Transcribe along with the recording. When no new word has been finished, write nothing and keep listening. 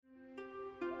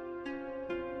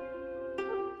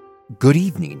Good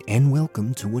evening and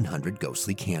welcome to 100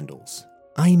 Ghostly Candles.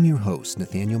 I am your host,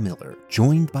 Nathaniel Miller,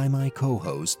 joined by my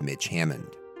co-host, Mitch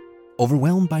Hammond.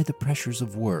 Overwhelmed by the pressures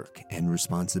of work and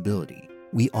responsibility,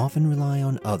 we often rely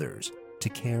on others to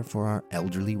care for our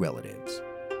elderly relatives.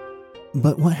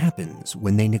 But what happens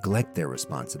when they neglect their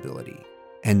responsibility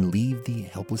and leave the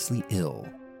helplessly ill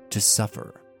to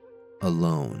suffer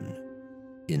alone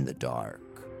in the dark?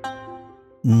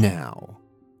 Now,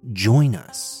 join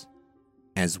us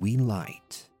as we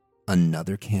light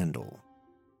another candle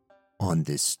on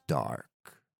this dark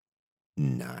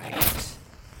night.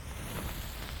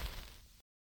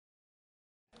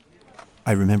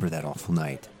 I remember that awful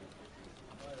night.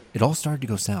 It all started to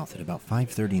go south at about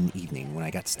 5:30 in the evening when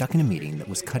I got stuck in a meeting that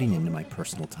was cutting into my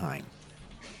personal time.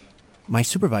 My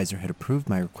supervisor had approved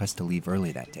my request to leave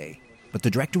early that day, but the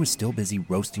director was still busy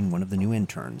roasting one of the new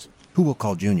interns, who we'll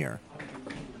call Junior,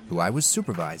 who I was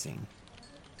supervising,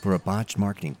 for a botched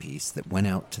marketing piece that went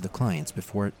out to the clients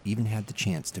before it even had the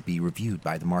chance to be reviewed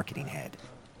by the marketing head.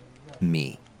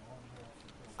 Me.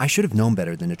 I should have known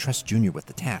better than to trust Junior with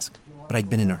the task, but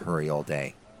I'd been in a hurry all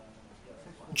day.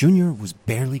 Junior was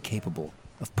barely capable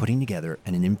of putting together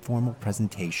an informal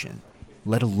presentation,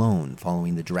 let alone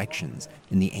following the directions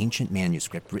in the ancient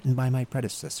manuscript written by my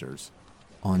predecessors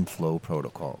on flow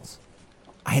protocols.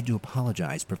 I had to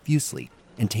apologize profusely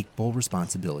and take full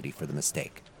responsibility for the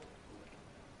mistake.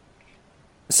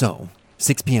 So,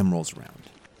 6 p.m. rolls around,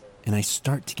 and I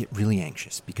start to get really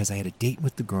anxious because I had a date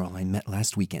with the girl I met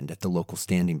last weekend at the local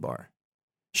standing bar.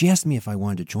 She asked me if I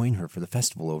wanted to join her for the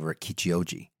festival over at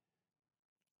Kichioji.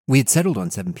 We had settled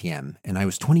on 7 p.m., and I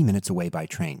was 20 minutes away by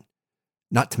train,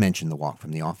 not to mention the walk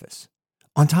from the office.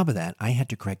 On top of that, I had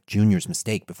to correct Junior's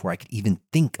mistake before I could even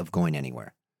think of going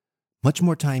anywhere. Much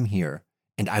more time here,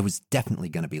 and I was definitely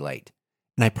going to be late,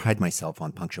 and I pride myself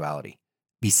on punctuality.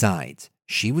 Besides,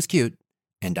 she was cute,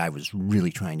 and I was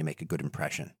really trying to make a good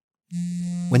impression.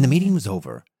 When the meeting was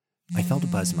over, I felt a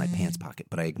buzz in my pants pocket,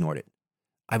 but I ignored it.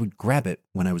 I would grab it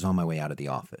when I was on my way out of the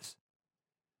office.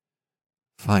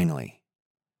 Finally,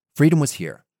 freedom was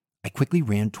here. I quickly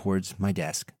ran towards my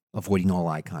desk, avoiding all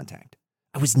eye contact.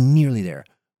 I was nearly there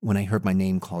when I heard my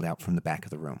name called out from the back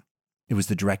of the room. It was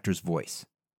the director's voice.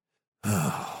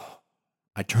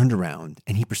 I turned around,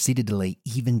 and he proceeded to lay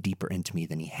even deeper into me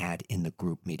than he had in the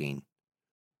group meeting.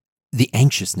 The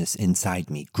anxiousness inside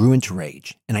me grew into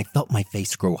rage, and I felt my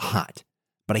face grow hot,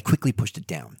 but I quickly pushed it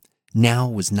down. Now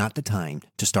was not the time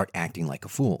to start acting like a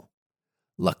fool.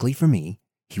 Luckily for me,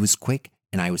 he was quick,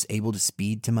 and I was able to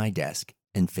speed to my desk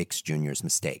and fix Junior's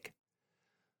mistake.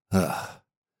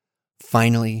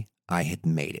 Finally, I had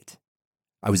made it.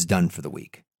 I was done for the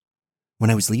week. When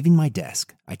I was leaving my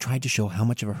desk, I tried to show how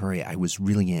much of a hurry I was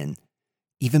really in,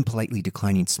 even politely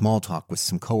declining small talk with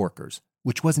some coworkers,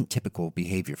 which wasn't typical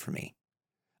behavior for me.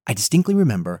 I distinctly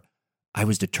remember I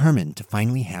was determined to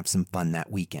finally have some fun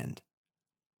that weekend.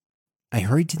 I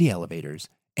hurried to the elevators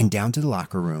and down to the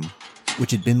locker room,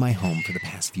 which had been my home for the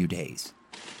past few days.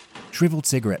 Shriveled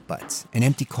cigarette butts and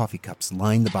empty coffee cups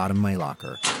lined the bottom of my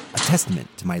locker, a testament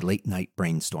to my late-night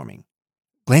brainstorming.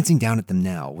 Glancing down at them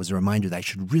now was a reminder that I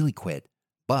should really quit,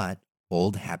 but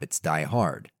old habits die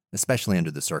hard, especially under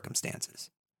the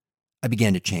circumstances. I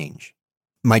began to change.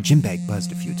 My gym bag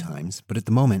buzzed a few times, but at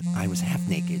the moment I was half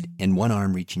naked and one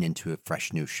arm reaching into a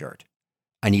fresh new shirt.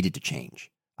 I needed to change.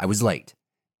 I was late,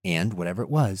 and whatever it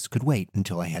was could wait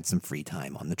until I had some free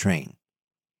time on the train.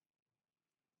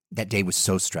 That day was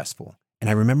so stressful, and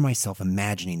I remember myself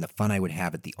imagining the fun I would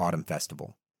have at the autumn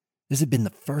festival. This had been the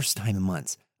first time in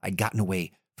months I'd gotten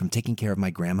away from taking care of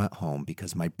my grandma at home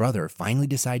because my brother finally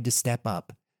decided to step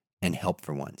up and help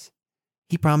for once.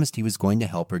 He promised he was going to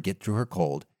help her get through her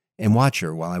cold and watch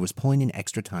her while I was pulling in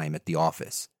extra time at the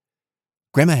office.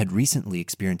 Grandma had recently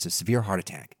experienced a severe heart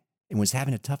attack and was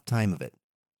having a tough time of it.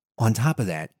 On top of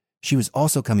that, she was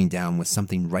also coming down with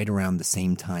something right around the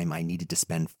same time I needed to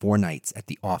spend 4 nights at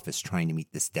the office trying to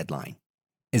meet this deadline.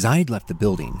 As I had left the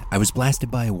building, I was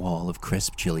blasted by a wall of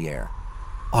crisp, chilly air.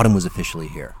 Autumn was officially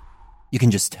here. You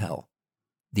can just tell.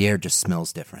 The air just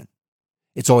smells different.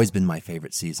 It's always been my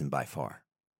favorite season by far.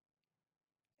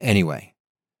 Anyway,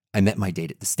 I met my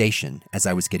date at the station as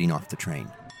I was getting off the train.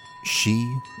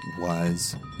 She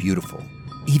was beautiful,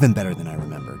 even better than I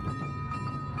remembered.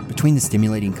 Between the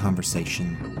stimulating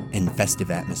conversation and festive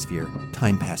atmosphere,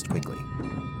 time passed quickly.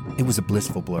 It was a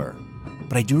blissful blur,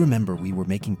 but I do remember we were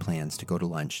making plans to go to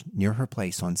lunch near her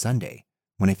place on Sunday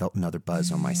when I felt another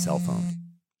buzz on my cell phone.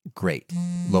 Great,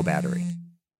 low battery.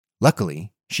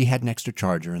 Luckily, she had an extra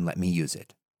charger and let me use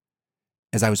it.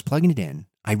 As I was plugging it in,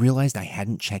 I realized I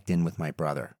hadn't checked in with my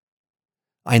brother.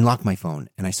 I unlocked my phone,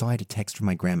 and I saw I had a text from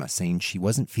my grandma saying she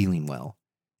wasn't feeling well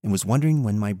and was wondering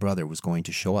when my brother was going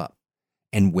to show up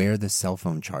and where the cell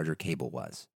phone charger cable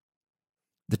was.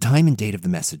 The time and date of the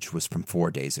message was from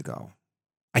 4 days ago.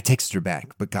 I texted her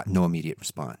back, but got no immediate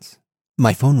response.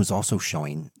 My phone was also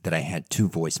showing that I had 2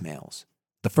 voicemails.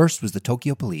 The first was the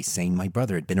Tokyo police saying my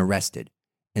brother had been arrested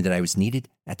and that I was needed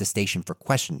at the station for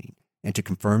questioning and to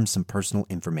confirm some personal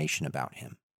information about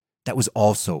him. That was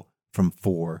also from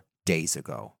 4 days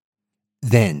ago.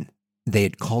 Then they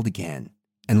had called again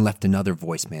and left another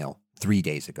voicemail 3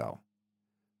 days ago.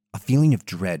 A feeling of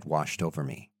dread washed over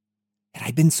me. Had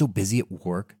I been so busy at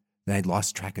work that I'd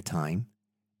lost track of time?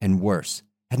 And worse,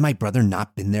 had my brother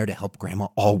not been there to help Grandma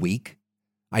all week?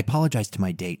 I apologized to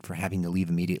my date for having to leave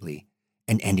immediately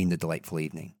and ending the delightful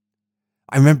evening.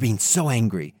 I remember being so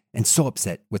angry and so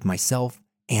upset with myself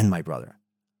and my brother.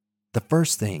 The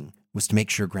first thing was to make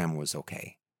sure Grandma was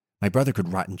okay. My brother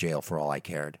could rot in jail for all I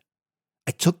cared.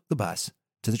 I took the bus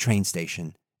to the train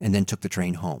station and then took the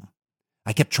train home.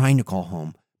 I kept trying to call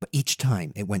home, but each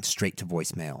time it went straight to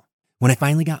voicemail. When I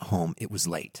finally got home, it was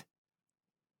late.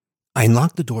 I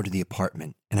unlocked the door to the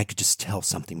apartment, and I could just tell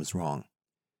something was wrong.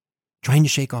 Trying to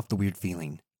shake off the weird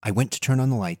feeling, I went to turn on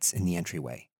the lights in the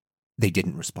entryway. They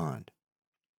didn't respond.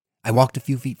 I walked a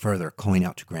few feet further, calling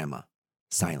out to Grandma.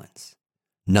 Silence.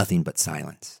 Nothing but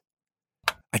silence.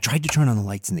 I tried to turn on the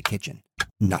lights in the kitchen.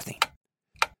 Nothing.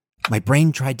 My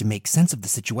brain tried to make sense of the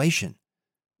situation.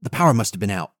 The power must have been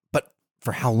out, but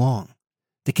for how long?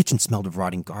 The kitchen smelled of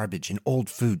rotting garbage and old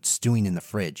food stewing in the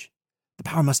fridge. The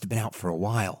power must have been out for a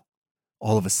while.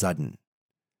 All of a sudden,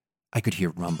 I could hear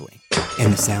rumbling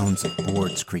and the sounds of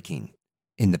boards creaking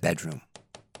in the bedroom.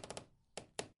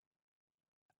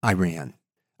 I ran.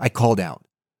 I called out.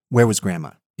 Where was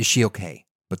Grandma? Is she okay?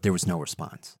 But there was no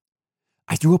response.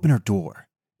 I threw open her door,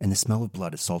 and the smell of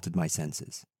blood assaulted my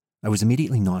senses. I was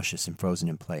immediately nauseous and frozen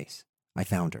in place. I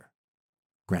found her.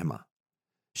 Grandma.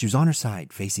 She was on her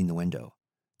side, facing the window.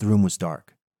 The room was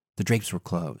dark. The drapes were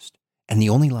closed, and the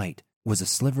only light was a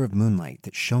sliver of moonlight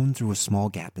that shone through a small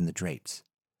gap in the drapes.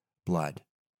 Blood.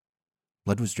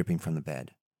 Blood was dripping from the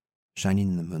bed, shining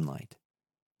in the moonlight.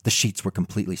 The sheets were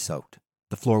completely soaked.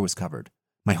 The floor was covered.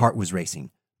 My heart was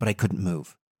racing, but I couldn't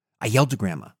move. I yelled to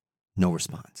Grandma. No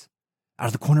response. Out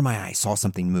of the corner of my eye, I saw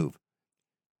something move.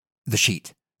 The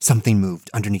sheet. Something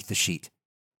moved underneath the sheet.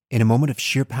 In a moment of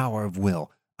sheer power of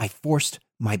will, I forced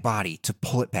my body to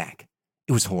pull it back.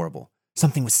 It was horrible.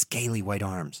 Something with scaly white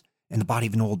arms, and the body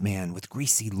of an old man with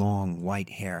greasy, long, white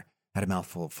hair had a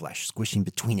mouthful of flesh squishing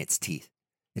between its teeth.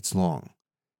 Its long,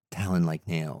 talon-like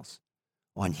nails,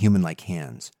 on human-like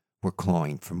hands, were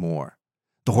clawing for more.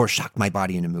 The horror shocked my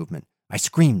body into movement. I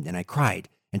screamed and I cried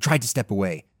and tried to step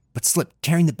away, but slipped,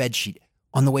 tearing the bedsheet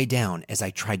on the way down as I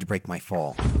tried to break my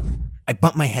fall. I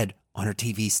bumped my head on her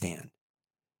TV stand,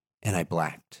 and I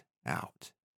blacked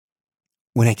out.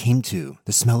 When I came to,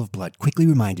 the smell of blood quickly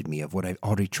reminded me of what I'd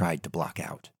already tried to block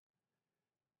out.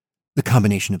 The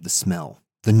combination of the smell,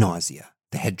 the nausea,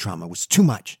 the head trauma was too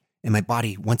much, and my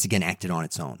body once again acted on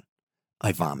its own.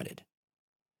 I vomited.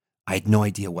 I had no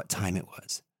idea what time it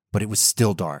was, but it was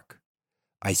still dark.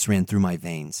 Ice ran through my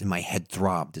veins, and my head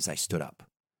throbbed as I stood up.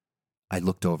 I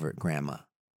looked over at Grandma.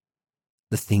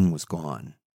 The thing was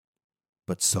gone,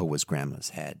 but so was Grandma's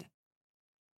head.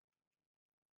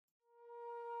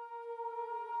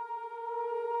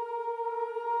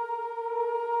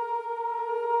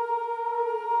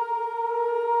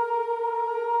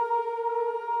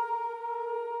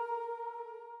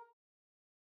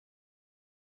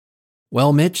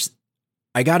 Well, Mitch,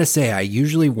 I gotta say, I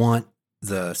usually want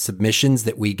the submissions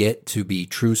that we get to be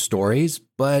true stories,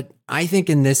 but I think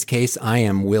in this case, I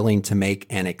am willing to make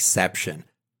an exception.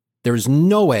 There's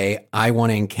no way I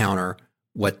want to encounter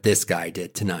what this guy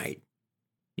did tonight.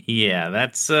 Yeah,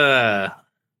 that's a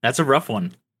rough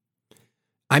one.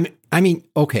 I mean,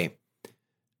 okay.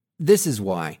 This is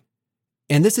why.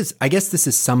 And I guess this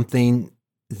is something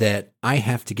that I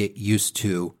have to get used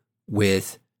to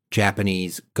with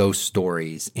Japanese ghost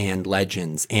stories and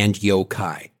legends and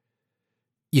yokai.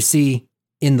 You see,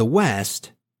 in the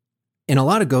West, in a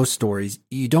lot of ghost stories,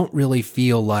 you don't really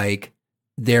feel like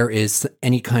there is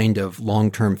any kind of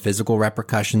long-term physical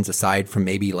repercussions aside from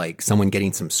maybe like someone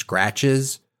getting some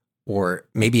scratches or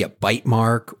maybe a bite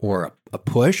mark or a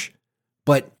push.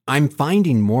 But I'm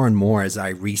finding more and more as I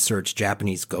research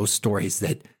Japanese ghost stories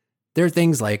that there are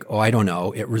things like, oh, I don't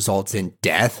know, it results in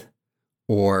death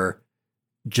or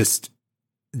just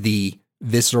the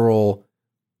visceral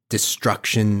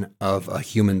destruction of a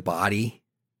human body.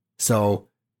 So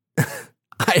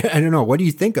I don't know. What do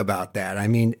you think about that? I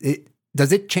mean,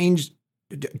 does it change?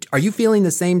 Are you feeling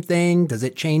the same thing? Does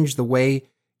it change the way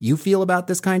you feel about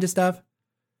this kind of stuff?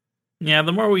 Yeah,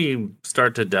 the more we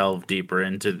start to delve deeper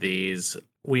into these,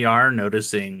 we are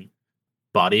noticing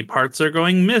body parts are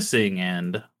going missing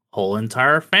and whole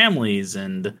entire families,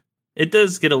 and it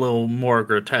does get a little more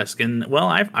grotesque. And well,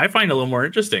 I find it a little more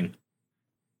interesting.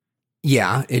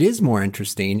 Yeah, it is more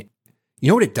interesting. You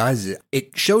know what it does?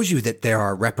 It shows you that there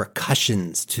are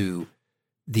repercussions to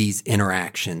these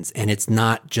interactions, and it's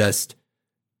not just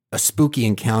a spooky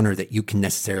encounter that you can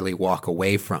necessarily walk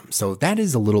away from. So that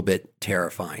is a little bit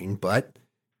terrifying, but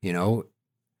you know,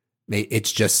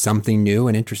 it's just something new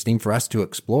and interesting for us to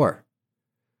explore.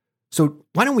 So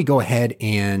why don't we go ahead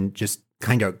and just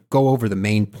kind of go over the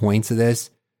main points of this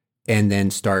and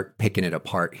then start picking it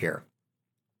apart here.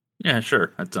 Yeah,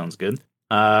 sure. That sounds good.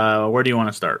 Where do you want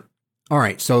to start? All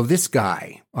right. So this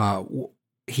guy,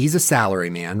 he's a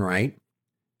salaryman, right?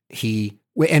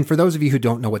 And for those of you who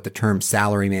don't know what the term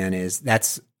salaryman is,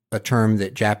 that's a term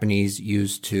that Japanese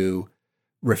use to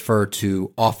refer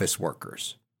to office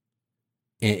workers.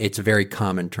 It's a very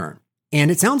common term. And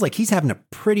it sounds like he's having a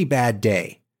pretty bad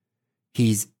day.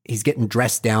 He's getting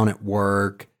dressed down at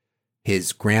work.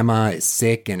 His grandma is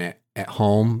sick and at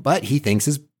home, but he thinks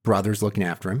his brother's looking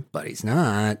after him, but he's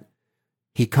not.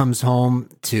 He comes home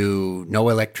to no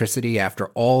electricity after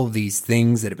all of these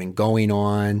things that have been going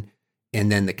on. And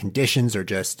then the conditions are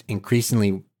just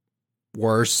increasingly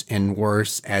worse and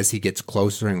worse as he gets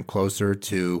closer and closer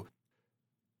to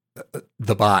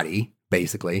the body,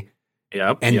 basically.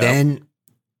 Yep. And then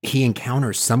he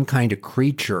encounters some kind of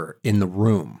creature in the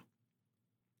room.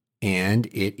 And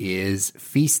it is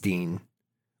feasting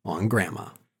on Grandma.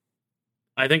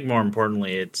 I think more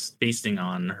importantly, it's feasting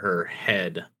on her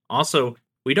head. Also,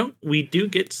 we do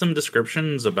get some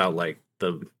descriptions about like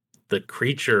the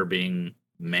creature being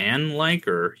man-like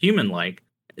or human-like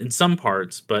in some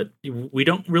parts, but we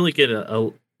don't really get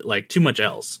a like too much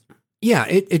else. Yeah,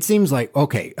 it seems like,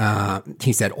 okay,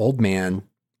 he said old man,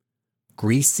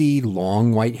 greasy,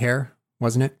 long white hair,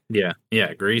 wasn't it?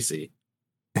 Yeah, greasy.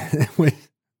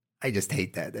 I just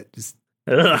hate that. That just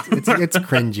it's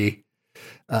cringy.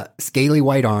 Scaly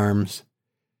white arms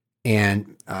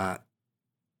and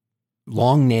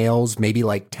long nails, maybe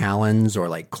like talons or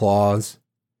like claws.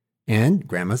 And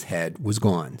Grandma's head was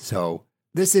gone. So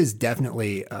this is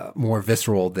definitely more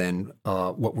visceral than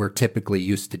what we're typically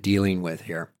used to dealing with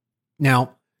here.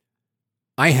 Now,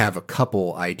 I have a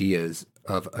couple ideas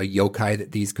of a yokai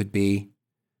that these could be,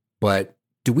 but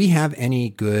do we have any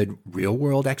good real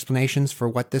world explanations for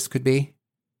what this could be?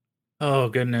 Oh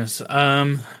goodness.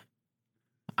 Do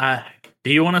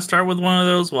you want to start with one of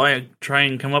those while I try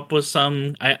and come up with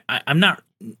some? I'm not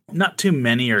too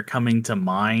many are coming to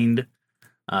mind.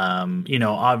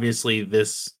 Obviously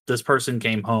this person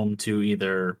came home to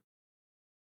either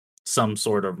some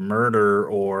sort of murder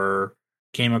or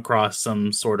came across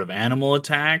some sort of animal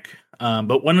attack.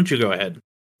 But why don't you go ahead?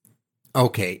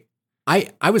 Okay.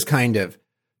 I was kind of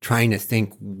trying to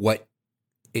think what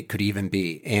it could even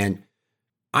be. And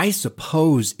I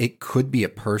suppose it could be a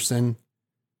person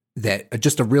that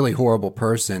just a really horrible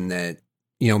person that,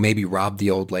 maybe robbed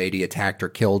the old lady, attacked her,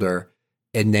 killed her,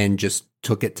 and then just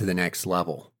took it to the next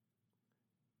level.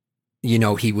 They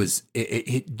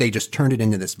just turned it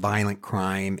into this violent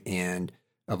crime and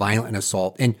a violent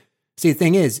assault. And see, the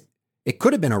thing is, it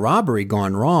could have been a robbery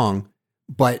gone wrong,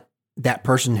 but that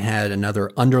person had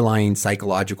another underlying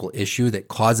psychological issue that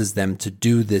causes them to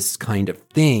do this kind of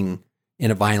thing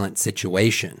in a violent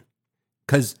situation.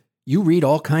 Because you read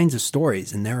all kinds of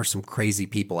stories and there are some crazy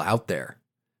people out there.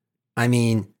 I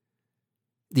mean,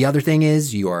 the other thing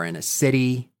is you are in a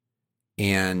city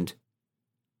and,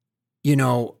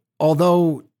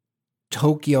 although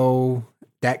Tokyo,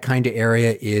 that kind of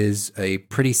area is a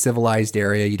pretty civilized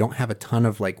area, you don't have a ton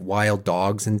of like wild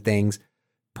dogs and things.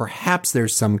 Perhaps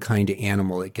there's some kind of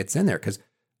animal that gets in there because,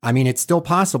 it's still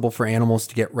possible for animals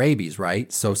to get rabies,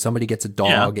 right? So somebody gets a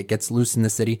dog, It gets loose in the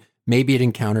city. Maybe it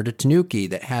encountered a tanuki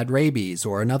that had rabies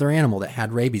or another animal that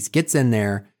had rabies, gets in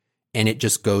there, and it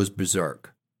just goes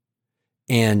berserk.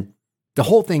 And the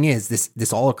whole thing is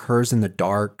this all occurs in the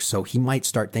dark, so he might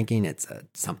start thinking it's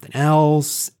something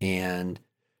else. And,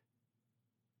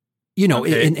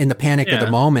 in the panic of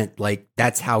the moment, like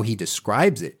that's how he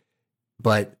describes it.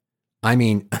 But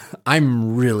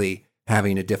I'm really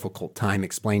having a difficult time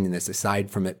explaining this aside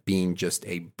from it being just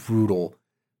a brutal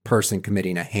person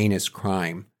committing a heinous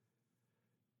crime.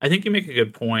 I think you make a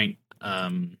good point.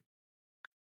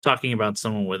 Talking about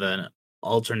someone with an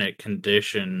alternate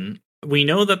condition, we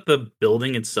know that the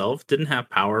building itself didn't have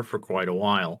power for quite a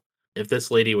while. If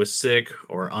this lady was sick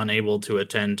or unable to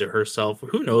attend to herself,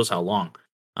 who knows how long.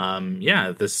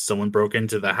 If someone broke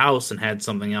into the house and had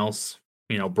something else,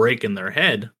 break in their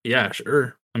head. Yeah,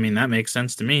 sure. That makes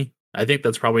sense to me. I think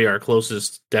that's probably our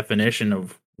closest definition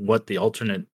of what the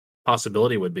alternate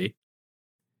possibility would be.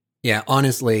 Yeah,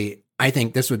 honestly, I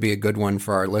think this would be a good one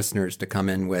for our listeners to come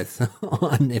in with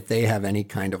on if they have any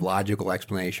kind of logical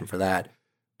explanation for that.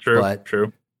 True, But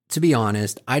true. to be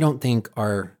honest, I don't think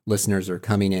our listeners are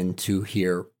coming in to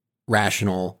hear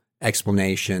rational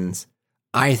explanations.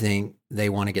 I think they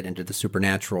want to get into the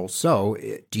supernatural. So,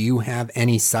 do you have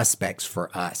any suspects for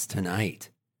us tonight?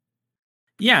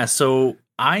 Yeah, so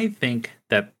I think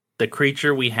that the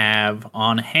creature we have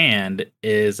on hand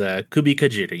is a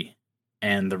Kubikajiri.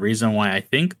 And the reason why I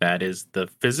think that is the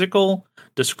physical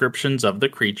descriptions of the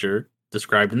creature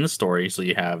described in the story. So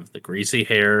you have the greasy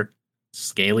hair,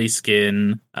 scaly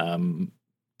skin,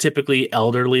 typically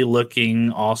elderly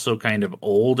looking, also kind of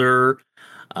older.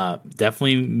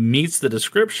 Definitely meets the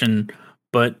description,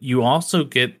 but you also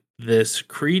get this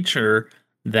creature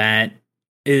that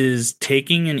is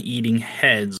taking and eating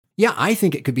heads. Yeah, I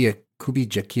think it could be a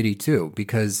Kubi-Jakiri too,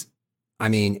 because I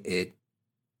mean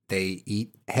they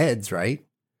eat heads, right?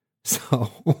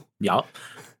 So Yeah.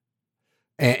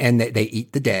 and they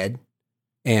eat the dead.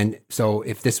 And so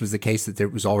if this was the case that there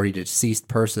was already a deceased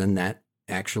person, that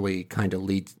actually kind of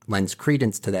lends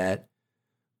credence to that.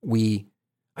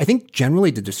 I think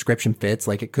generally the description fits,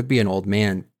 like it could be an old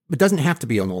man, but it doesn't have to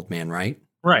be an old man, right?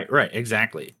 Right,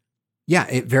 exactly. Yeah,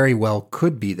 it very well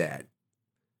could be that.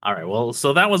 All right, well,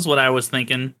 so that was what I was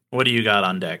thinking. What do you got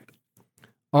on deck?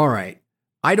 All right.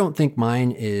 I don't think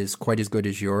mine is quite as good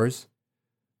as yours,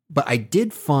 but I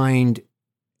did find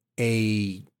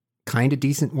a kind of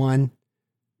decent one.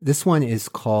 This one is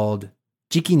called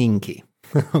Jikininki.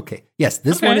 Okay. Yes,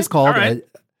 this one is called a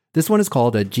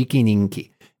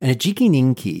Jikininki. And a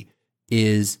Jikininki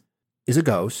is a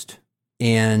ghost,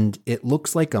 and it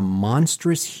looks like a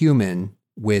monstrous human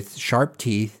with sharp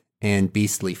teeth and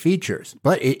beastly features.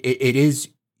 But it is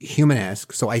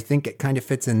human-esque, so I think it kind of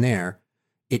fits in there.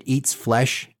 It eats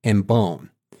flesh and bone.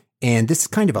 And this is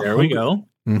kind of a There we go.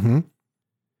 Mm-hmm.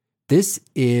 This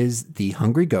is the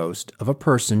hungry ghost of a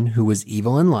person who was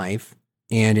evil in life,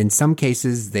 and in some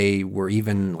cases they were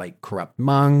even like corrupt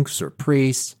monks or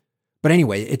priests. But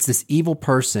anyway, it's this evil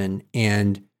person,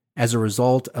 and as a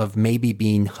result of maybe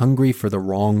being hungry for the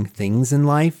wrong things in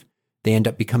life, they end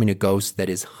up becoming a ghost that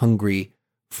is hungry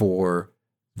for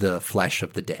the flesh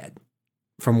of the dead.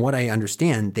 From what I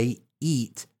understand, they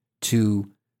eat to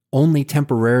only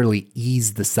temporarily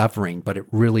ease the suffering, but it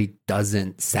really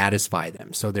doesn't satisfy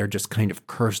them. So they're just kind of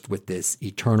cursed with this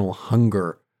eternal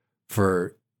hunger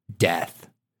for death.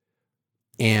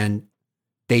 And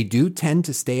they do tend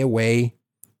to stay away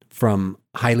from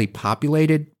highly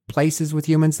populated places with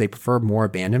humans. They prefer more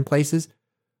abandoned places.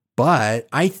 But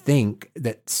I think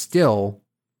that still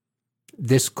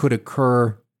this could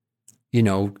occur,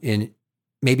 in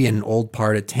maybe in an old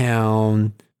part of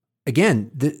town.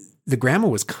 Again, the grandma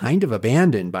was kind of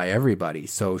abandoned by everybody.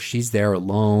 So she's there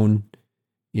alone.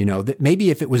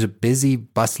 Maybe if it was a busy,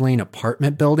 bustling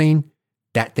apartment building,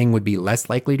 that thing would be less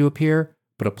likely to appear.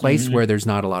 But a place where there's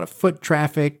not a lot of foot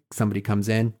traffic, somebody comes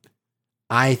in,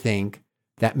 I think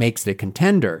that makes it a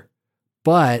contender.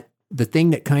 But the thing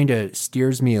that kind of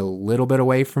steers me a little bit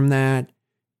away from that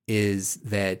is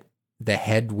that the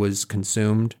head was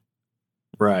consumed.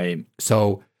 Right.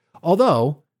 So,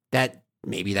 although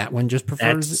maybe that one just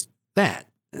prefers that.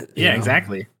 Yeah,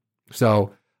 exactly.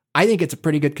 So, I think it's a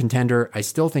pretty good contender. I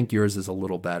still think yours is a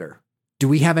little better. Do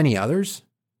we have any others?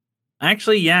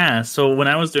 Actually, yeah. So when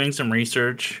I was doing some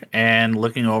research and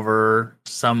looking over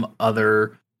some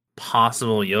other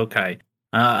possible yokai,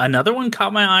 another one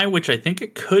caught my eye, which I think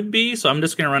it could be. So I'm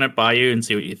just going to run it by you and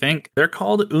see what you think. They're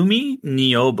called Umi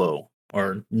Nyobo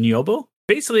or Nyobo.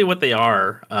 Basically what they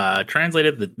are,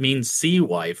 translated, that means sea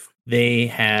wife. They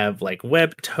have like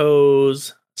webbed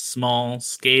toes, small,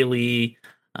 scaly.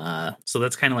 So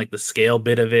that's kind of like the scale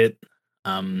bit of it.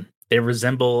 They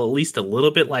resemble at least a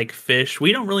little bit like fish.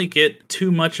 We don't really get too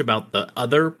much about the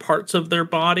other parts of their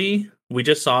body. We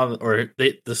just saw,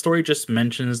 the story just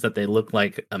mentions that they look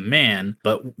like a man,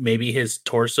 but maybe his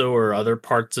torso or other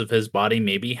parts of his body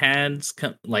maybe had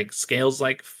like scales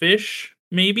like fish,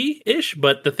 maybe-ish.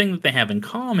 But the thing that they have in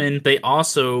common, they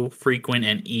also frequent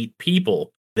and eat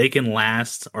people. They can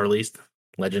last, or at least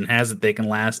legend has it, they can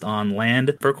last on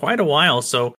land for quite a while.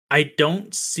 So I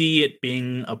don't see it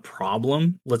being a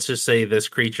problem. Let's just say this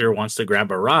creature wants to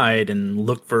grab a ride and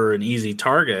look for an easy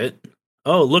target.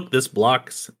 Oh, look, this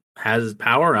block has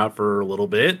power out for a little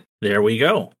bit. There we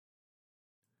go.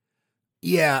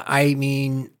 Yeah, I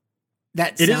mean,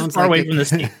 that it sounds is far like away from the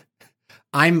sea.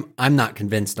 I'm not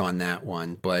convinced on that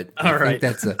one, but all right.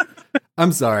 think that's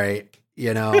I'm sorry.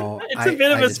 It's a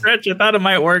bit of a stretch. I thought it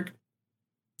might work.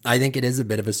 I think it is a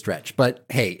bit of a stretch, but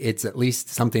hey, it's at least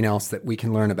something else that we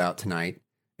can learn about tonight.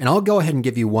 And I'll go ahead and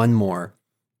give you one more.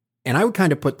 And I would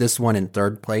kind of put this one in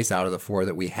third place out of the 4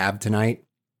 that we have tonight.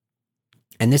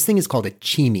 And this thing is called a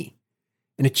Chimi.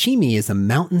 And a Chimi is a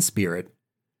mountain spirit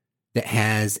that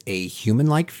has a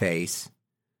human-like face,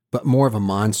 but more of a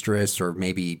monstrous or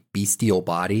maybe bestial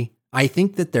body. I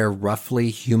think that they're roughly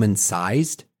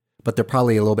human-sized, but they're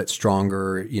probably a little bit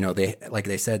stronger. You know, like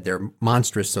they said, they're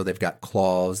monstrous, so they've got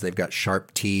claws, they've got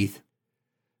sharp teeth.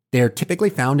 They're typically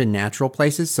found in natural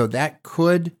places, so that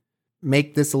could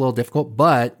make this a little difficult.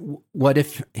 But what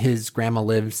if his grandma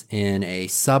lives in a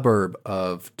suburb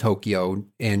of Tokyo?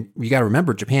 And you got to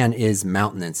remember, Japan is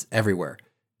mountainous everywhere,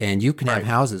 and you can have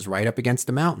houses right up against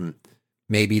a mountain.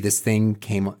 Maybe this thing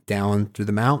came down through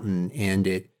the mountain,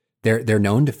 and they're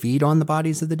known to feed on the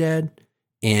bodies of the dead.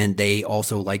 And they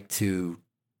also like to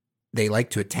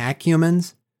attack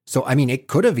humans. So, I mean, it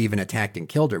could have even attacked and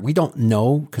killed her. We don't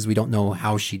know because we don't know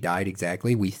how she died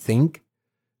exactly. We think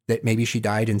that maybe she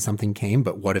died and something came,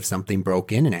 but what if something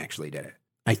broke in and actually did it?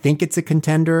 I think it's a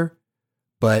contender,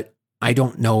 but I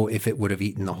don't know if it would have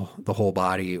eaten the whole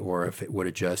body or if it would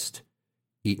have just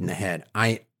eaten the head.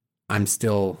 I'm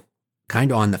still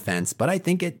kind of on the fence, but I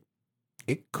think it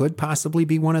could possibly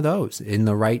be one of those in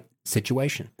the right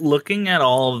situation. Looking at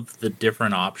all of the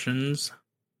different options,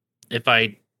 if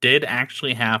I did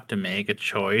actually have to make a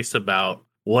choice about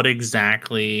what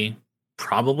exactly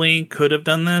probably could have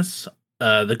done this,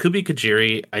 the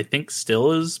Kubi-Kajiri I think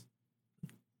still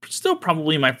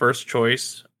probably my first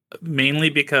choice,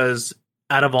 mainly because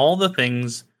out of all the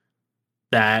things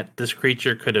that this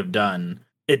creature could have done,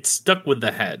 it stuck with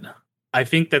the head. I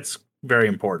think that's very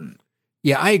important.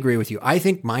 Yeah, I agree with you. I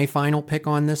think my final pick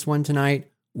on this one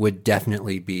tonight would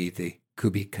definitely be the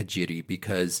Kubi-Kajiri,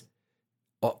 because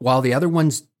while the other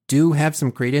ones do have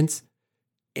some credence,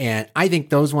 and I think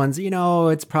those ones, you know,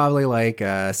 it's probably like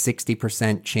a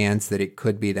 60% chance that it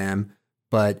could be them.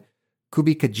 But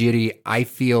Kubi-Kajiri, I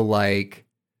feel like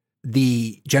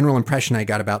the general impression I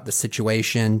got about the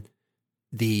situation,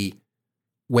 the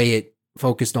way it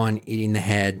focused on eating the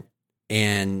head,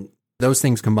 and those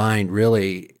things combined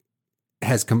really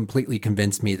has completely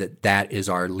convinced me that that is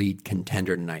our lead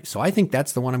contender tonight. So I think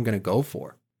that's the one I'm going to go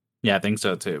for. Yeah, I think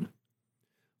so too.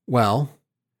 Well,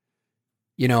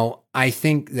 you know, I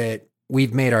think that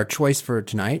we've made our choice for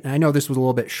tonight. And I know this was a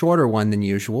little bit shorter one than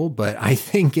usual, but I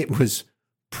think it was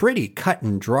pretty cut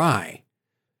and dry.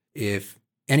 If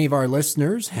any of our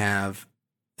listeners have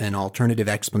an alternative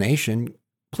explanation,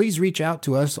 please reach out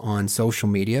to us on social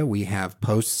media. We have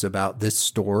posts about this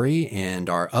story and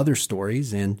our other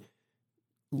stories, and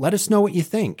let us know what you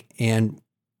think, and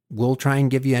we'll try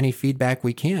and give you any feedback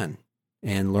we can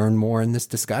and learn more in this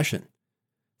discussion.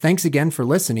 Thanks again for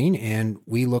listening, and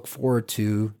we look forward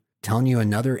to telling you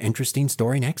another interesting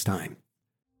story next time.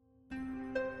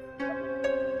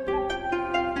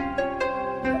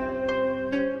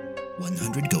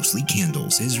 Ghostly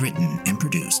Candles is written and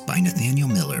produced by Nathaniel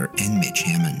Miller and Mitch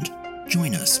Hammond.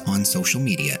 Join us on social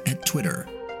media at Twitter,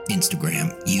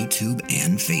 Instagram, YouTube,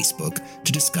 and Facebook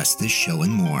to discuss this show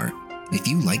and more. If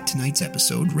you liked tonight's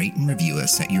episode, rate and review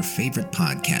us at your favorite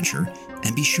podcatcher,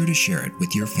 and be sure to share it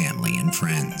with your family and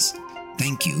friends.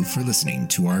 Thank you for listening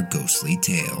to our ghostly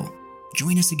tale.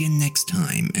 Join us again next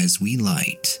time as we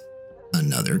light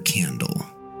another candle.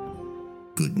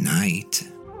 Good night.